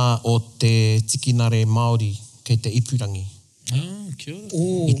rūnanga o te tikinare Māori kei te Ipurangi. Kia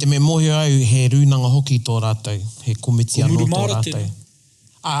ora. I te me mohi au, he rūnanga hoki tō rātou, he komiti anō tō rātou.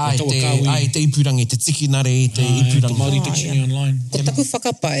 Ai, te Ipurangi, te tikinare i te Ipurangi. Māori Dictionary Online. Ko taku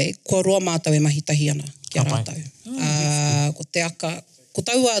whakapai, kua roa mātou e mahitahi ana, kia rātou. Ko te aka, ko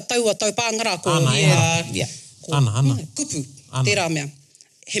taua pāngara, ko Ana. Kupu, tērā mea,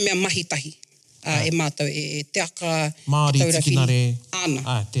 he mea mahitahi. E mātou, te aka... Māori, tikinare...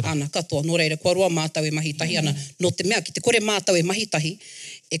 Ana, katoa, nō reira, kua roa mātou e mahitahi ana. No te mea, ki te kore mātou e mahitahi,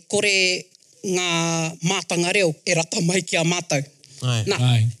 e kore ngā mātanga reo e rata mai ki a mātou.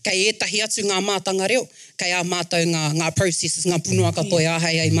 Kei etahi atu ngā mātanga reo, kei a mātou ngā processes, ngā punua katoa e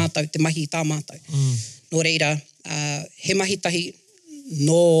ahai ai mātou, te mahi tā mātou. Nō reira, he mahitahi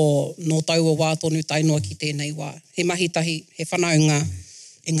no taua wā tonu tainua ki tēnei wā. He mahitahi, he whanaunga,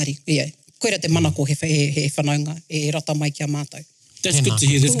 engari, koera te manako he whanaunga, e rata mai ki a mātou. That's good to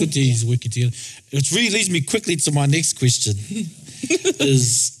hear. That's good to hear he's working together. It really leads me quickly to my next question.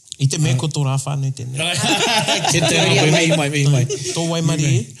 Is... I te mea ko tō rā whānau tēnei. Tō wai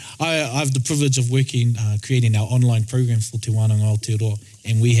mari. I have the privilege of working, creating our online program for Te Wānanga Aotearoa,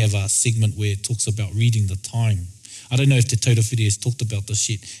 and we have a segment where it talks about reading the time. I don't know if Te Taurawhiri has talked about this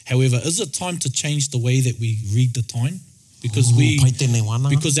yet. However, is it time to change the way that we read the time? Because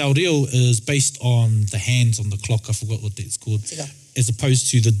because our reo is based on the hands on the clock, I forgot what that's called, as opposed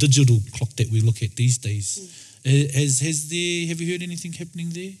to the digital clock that we look at these days. Have you heard anything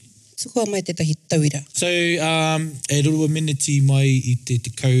happening there? Tukua mai te tahi tauira. So, e rurua miniti mai I te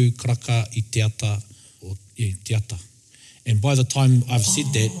kau karaka I te ata, te ata. And by the time I've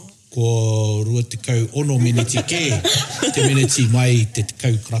said that, ko rua te kau ono miniti ke, te miniti mai te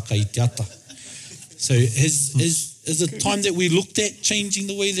kau karaka I te ata. So, is it time that we looked at changing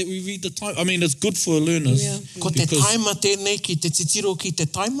the way that we read the time? I mean, it's good for learners. Yeah. Ko te taima tēnei ki te titiro ki te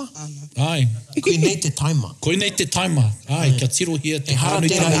taima? Ai. Koe nei te taima. Koe nei te taima. Ai, kia tiro hia te hara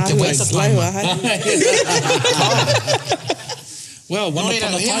tera I te waita taima. Well, one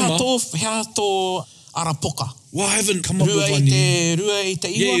upon a timer. Hea tō arapoka. Well, I haven't come up with one yet. Rua I te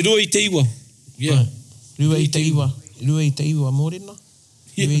iwa? Yeah, rua I te iwa. Yeah. Rua I te iwa. Rua I te iwa mōrena.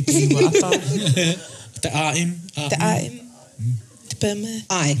 Rua I te iwa atau. Te AM. Te AM. Te pēmē.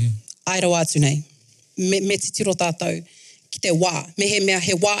 Ai rau atu nei. Me titiro tātou ki te wā. Me he mea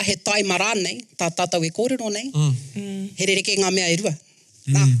he wā, he taima rānei, tā tātou e kōrero nei. He rereke ngā mea e rua.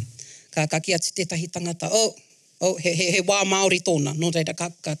 Ka ki atu tētahi tangata. He wā Māori tōna. Nō reira,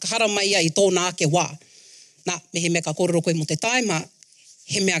 ka hara mai ai tōna ake wā. Me he mea ka kōrero koe mo te taima,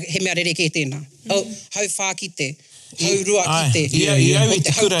 he mea rereke tēnā. Hau whā ki te... haurua ki te... Ia au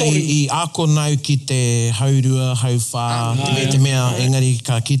te kura I ako nau ki te haurua, hauwha, te mea engari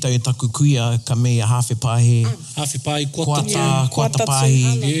ka kitau taku kuia ka mea hawhi pahe. Hawhi pahe, kuata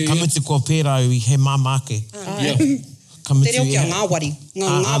pahe. Ka mutu kua pērā I he mamake. Te reo kia ngāwari,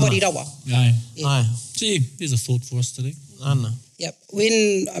 ngāwari rawa. Gee, there's a thought for us today. Ana. Yep.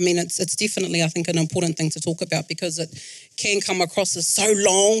 It's definitely, I think, an important thing to talk about because it can come across as so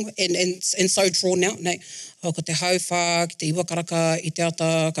long and so drawn out. Ko te hauwha, ki te iwa karaka, I te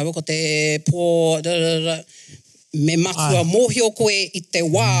ata, ka wako te pō, me matua mōhio koe I te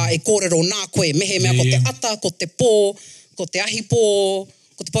wā e kōrero nā koe. Mehe mea ko te ata, ko te pō, ko te ahi pō,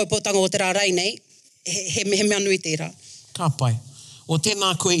 ko te pōpōtanga o te rā rei nei, he mea nui tērā. Ka pai. O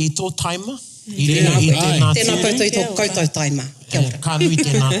tēnā koe I tō taima? Tēnā koutou I tō koutou taima. Kia ora. Ka nui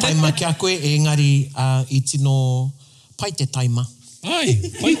tēnā taima kia koe, engari I tino pai te taima. Ai,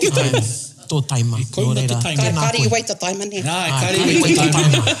 pai te taima. Tō taima. Kauna te taima. Kāri I waita taima ne. Kāri I waita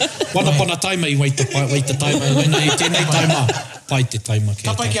taima. One upon a taima I waita taima. Wena I tēnei taima. Pai te taima.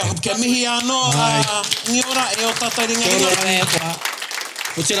 Ka pai kia mihi anō. Ni ora e o tātou ringa.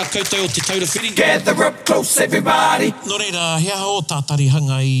 O tērā koutou o te Taurawhiri. Gather up close, everybody. Nō reira, hea o tātari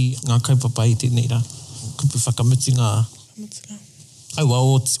hanga I ngā kaupapa I tēnei rā. Kupu whakamutinga. Aua,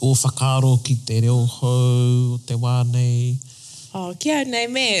 o whakaaro ki te reo hou, o te wānei. Kia nei,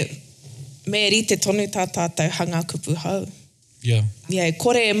 me rite tonu tā tātou hanga kupu hau. Yeah. Yeah,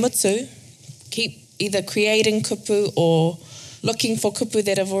 kore e mutu, keep either creating kupu or looking for kupu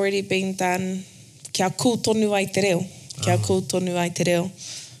that have already been done, kia kū tonu ai te reo. Kia kū tonu ai te reo.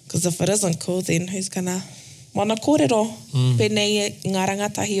 Because if it isn't cool, then who's gonna wana kōrero? Pēnei ngā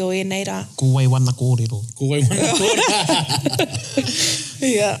rangatahi o enei rā. Ko wai wana kōrero. Ko wai wana kōrero.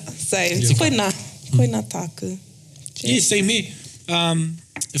 Yeah, so koina tāku. Yeah, same here.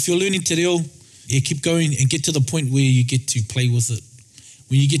 If you're learning te reo, keep going and get to the point where you get to play with it.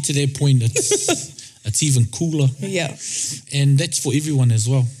 When you get to that point, it's even cooler. Yeah. And that's for everyone as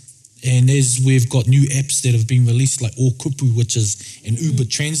well. And as we've got new apps that have been released, like Ōkupu, which is an Uber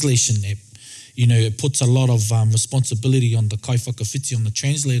translation app, you know, it puts a lot of responsibility on the kaiwhakawhiti, on the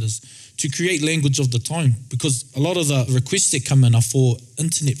translators, to create language of the time. Because a lot of the requests that come in are for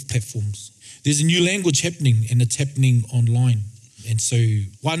internet platforms. There's a new language happening, and it's happening online. And so,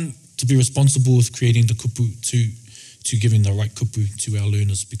 one, to be responsible with creating the kupu, to giving the right kupu to our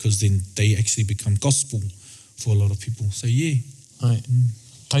learners, because then they actually become gospel for a lot of people. So, yeah. Ai.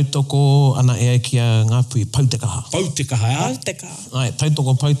 Tautoko ana ea kia ngā pui pautekaha. Pautekaha, ja? Pautekaha. Ai,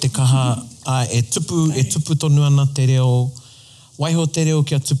 tautoko pautekaha, e tupu tonu ana te reo, waiho te reo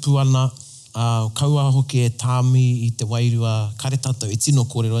kia tupu ana, kaua hoki e tāmi i te wairua, kare tātou e tino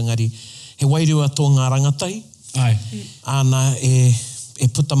kōrero, engari, he wairua tō ngā rangatahi. Ai. Ana e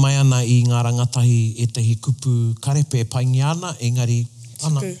puta mai ana i ngā rangatahi e tehi kupu karepe paingi ana, engari,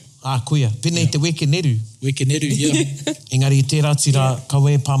 ana. Kuia, pēnei te weke neru. Weke neru, yeah. Engari, i tērā tira,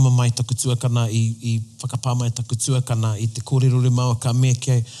 kawe pāma mai taku tuakana, i whakapā mai taku tuakana, i te kōrero le maua ka mea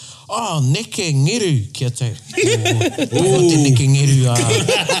kia, neke ngeru, kia te. Mo te neke ngeru,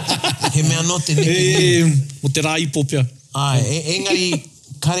 he mea no te neke ngeru. Mo te rā ipo pia. Engari,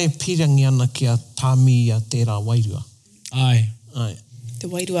 kare pirangi ana kia tāmi a tērā wairua. Ai. Te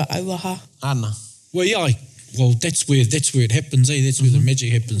wairua auaha. Ana. Well, yeah, well, that's where it happens, eh? That's where the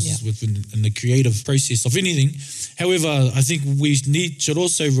magic happens, in the creative process of anything. However, I think we should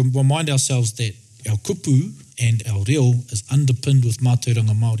also remind ourselves that our kupu and our reo is underpinned with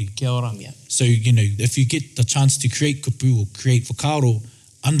mātauranga Māori. Kia ora. Yeah. So, you know, if you get the chance to create kupu or create whakaaro,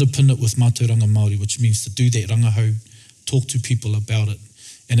 underpin it with mātauranga Māori, which means to do that rangahau, talk to people about it,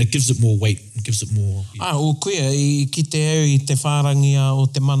 and it gives it more weight, it gives it more... Yeah. O kuia, ki te au i te whārangia o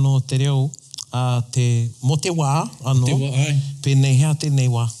te mano o te reo, mo te wā, anō, pēnei hea tēnei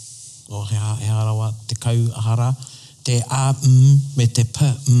wā, he harawa, te kau ahara, te me te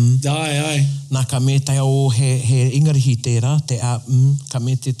Ai. Nā ka me te o he ingarihi tērā, te ka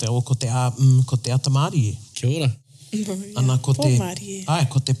me te o ko te ko te atamārie. Kia ora. Ana ko te... Pōmārie. Ai,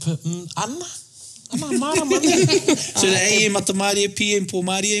 ko te ana mara mani. So the AM atamārie, PM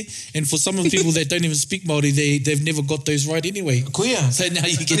pōmārie, and for some of the people that don't even speak Māori, they've never got those right anyway. Kuia. So now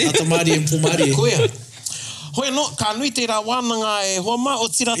you get atamārie and pōmārie. Kuia. Hoi no, ka nui tērā wānanga e homa, o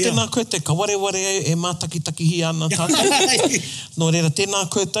tira tēnā koutou, ka wareware e mātakitakihi ana tātou. No reira, tēnā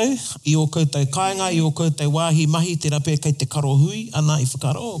koutou, i o koutou kāinga, i o koutou wāhi mahi, tērā pē kei te karo hui, ana i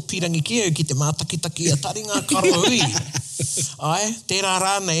whakaro, pirangi ki au ki te mātakitaki a taringa karo hui. Ai, tērā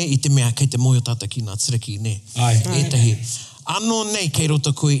rānei i te mea kei te moyo tātou ki nā tiraki, ne? Ai. E tehi. Ano nei kei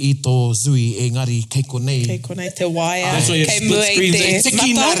roto koe i tō zui, engari kei konei. Kei konei te waia, That's why you have kei split mua i screens, te eh?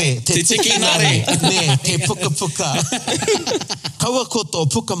 Tiki nare, Te tiki nare. Ne, te puka. Kaua ko tō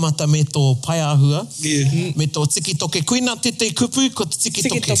puka mata me tō paiahua, me tō tiki toke. Kuina te kupu, ko te tiki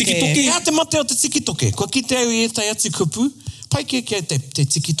toke. Tiki toke. Hea te mate o te tiki toke. Ko ki te au i etai atu kupu, pai kia te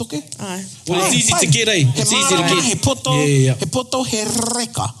tiki toke. Ai. Well, it's easy to get, eh? He It's easy to marama, get. he poto, Yeah. he poto, he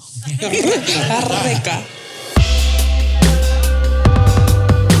reka. Reka.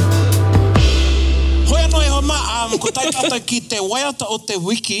 Hoi anō e homa, ko tai tātou ki te waiata o te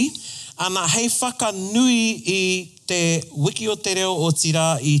wiki, ana hei whaka nui i te wiki o te reo o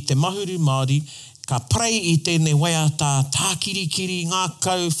tira i te mahuru Māori, ka prei i tēnei waiata tākirikiri, ngā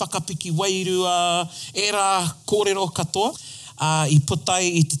kau, whakapiki wairua, era kōrero katoa, i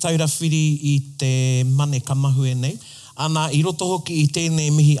putai i te taurawhiri i te mane kamahu e nei. Ana i roto hoki i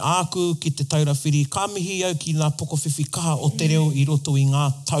tēnei mihi āku ki te taurawhiri, ka mihi au ki ngā pokowhiwhi kaha o te reo i roto i ngā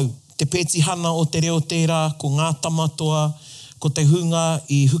tau. Te pētihana o te reo tērā, ko ngā tamatoa, ko te hunga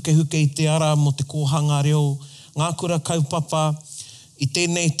i huke i te ara mo te kōhanga reo, ngā kura kaupapa, i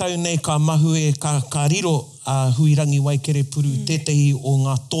tēnei tau nei ka mahu e ka riro huirangi waikere puru, tētehi o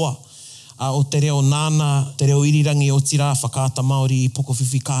ngā toa o te reo nāna, te reo irirangi o tira, whakaata Māori i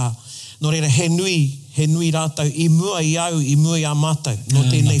pokowhiwhi kaha. No reira, he nui rātau, i mua i au, i mua i a mātau, no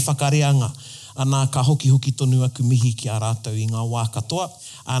tēnei whakareanga. Ana ka hoki tonu aku mihi ki a rātau i ngā wā katoa.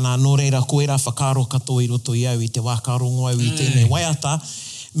 Ana no reira, ko era whakaro katoa i roto i au, i te wākarongo au i tēnei waiata.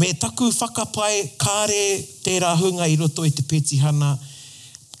 Me taku whakapai, kāre tērā hunga i roto i te pētihana,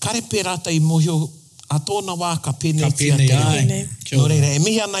 karepe rātau i mohio a tōna wā ka pene Ka tia pene, te ai. Pene. Kia ora. Nō reira, e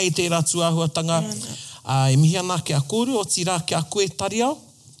mihi ana i te ratu āhuatanga, e mihi ana ki a kōru, o tira ki a koe tariao,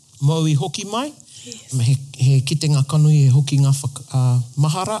 mau i hoki mai, he kitenga kanui e hoki ngā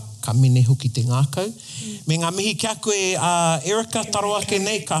mahara, ka mene hoki te ngākau. Me ngā mihi kia koe Erica, taro ake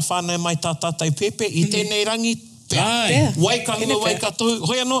nei, ka whānau mai tā tātai pepe, i tēnei rangi, Ai. Waika hua, waika tohu.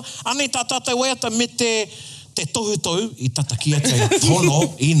 Hoi anō, anei tā tātai waiata me te tohu tau, i tataki atai tono,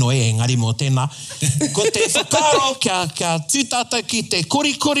 ino engari mō tēnā. Ko te whakaro kia tūtātai ki te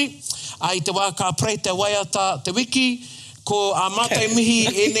korikori, i te wā ka prei te waiata te wiki, ko a mātai mihi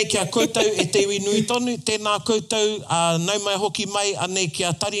e nei kia koutou e te iwi nui tonu, tēnā koutou nau mai hoki mai, anei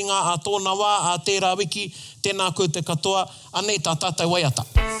kia taringa a tōna wā, a tērā wiki, tēnā koutou katoa, anei tā tātai waiata.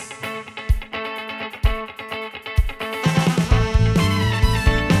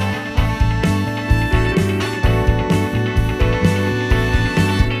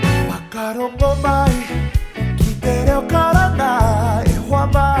 Whakarongo mai, ki te reo karana e hoa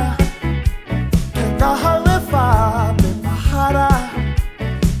mai, ke ngahau e whā me mahara,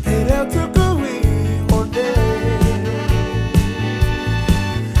 te reo tukui o ne.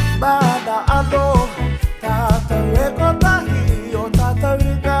 Mana ano, tātou e kotahi o tātou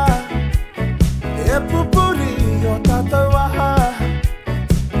ringa, e pupuri o tātou aha,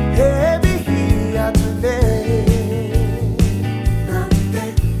 he mihi atu ne.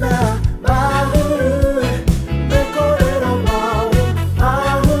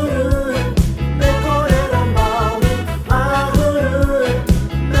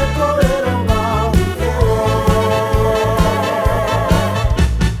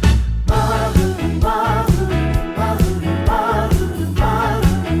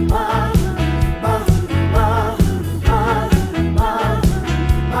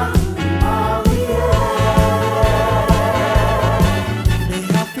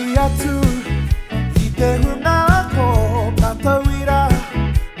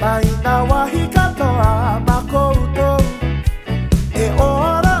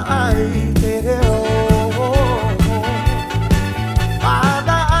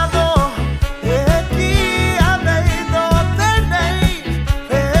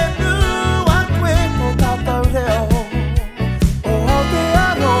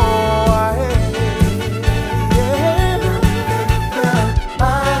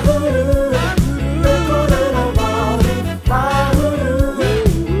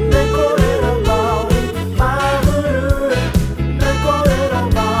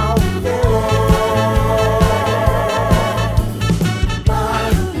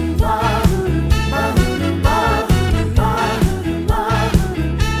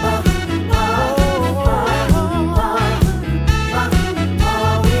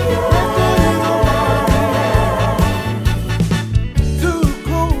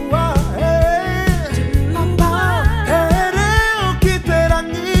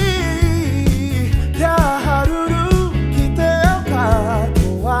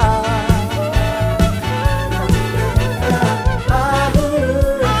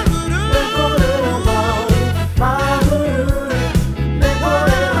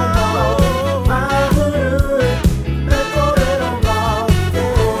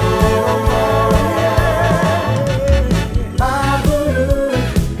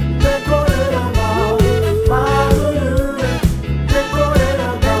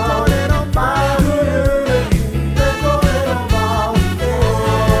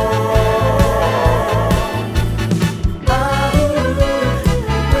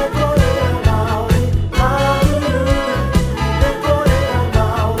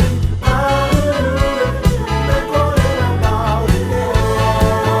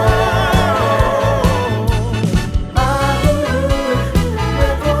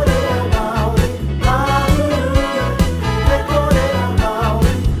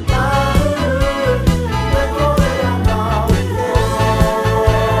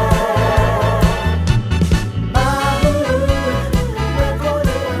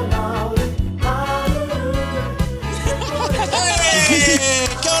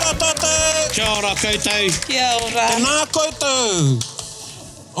 koutou. Kia ora. Tēnā koutou.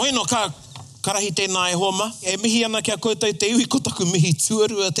 Oino, karahi tēnā e homa. E mihi ana kia koutou te iwi ko taku mihi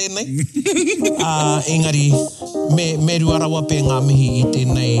tuarua tēnei. Engari, me ruarawa pē ngā mihi i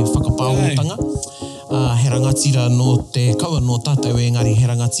tēnei whakapāhotanga. He rangatira no te kaua no tātou engari, he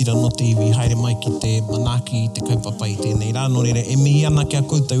rangatira no te iwi haere mai ki te manaki, te kaupapa i tēnei rā. Nō reira, e mihi ana kia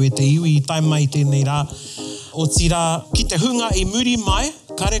koutou e te iwi i tai mai tēnei rā. O tira, ki te hunga i muri mai,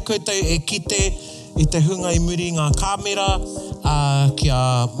 kare koutou e kite i te hunga i muri ngā kāmera,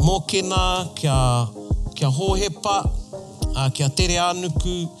 kia mōkena, kia hōhepa, kia tere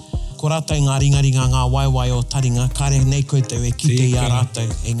anuku, ko rātou ngā ringaringa ngā waiwai o taringa, kare nei koutou e kite i a rātou.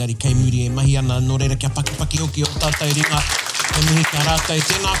 Engari kei muri e mahi ana, nō reira kia pakipaki oki o tātou ringa. E mihi kia rātou,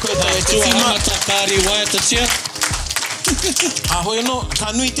 tēnā koutou e te tima. Kāri waiata tia. Ahoi anō,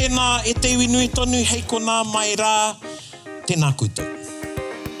 ka nui tēnā e te iwi nui tonu, hei ko nā mai rā. Tēnā koutou.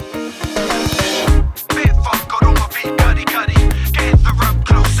 Bit whakaronga pi kari kari. Gather up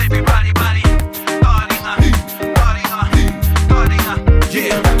close everybody buddy.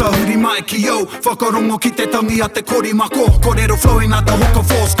 Yeah, tahuri mai ki yo. Whakarongo ki te tangi a te kori mako. Korero flowing out the hooker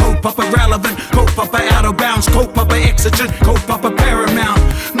force. Kaupapa relevant, kaupapa out of bounds. Kaupapa exigent, kaupapa paramount.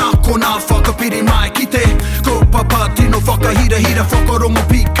 Nā ko nā whakapiri mai ki te kaupapa tino whakahira hira. Whakarongo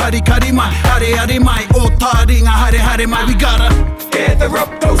pi kari kari mai. Hare hare mai, o tā ringa hare hare mai. We gotta gather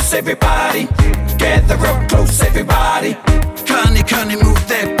up close everybody. Gather up close everybody. Kani kani move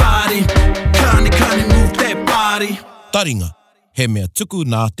that body. Kani kani move that body. Taringa. He mea tuku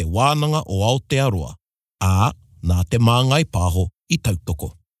nā te wānanga o Aotearoa, ā nā te māngai pāho I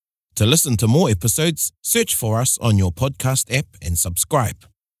tautoko. To listen to more episodes, search for us on your podcast app and subscribe.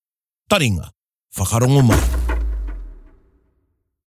 Taringa, whakarongo mai.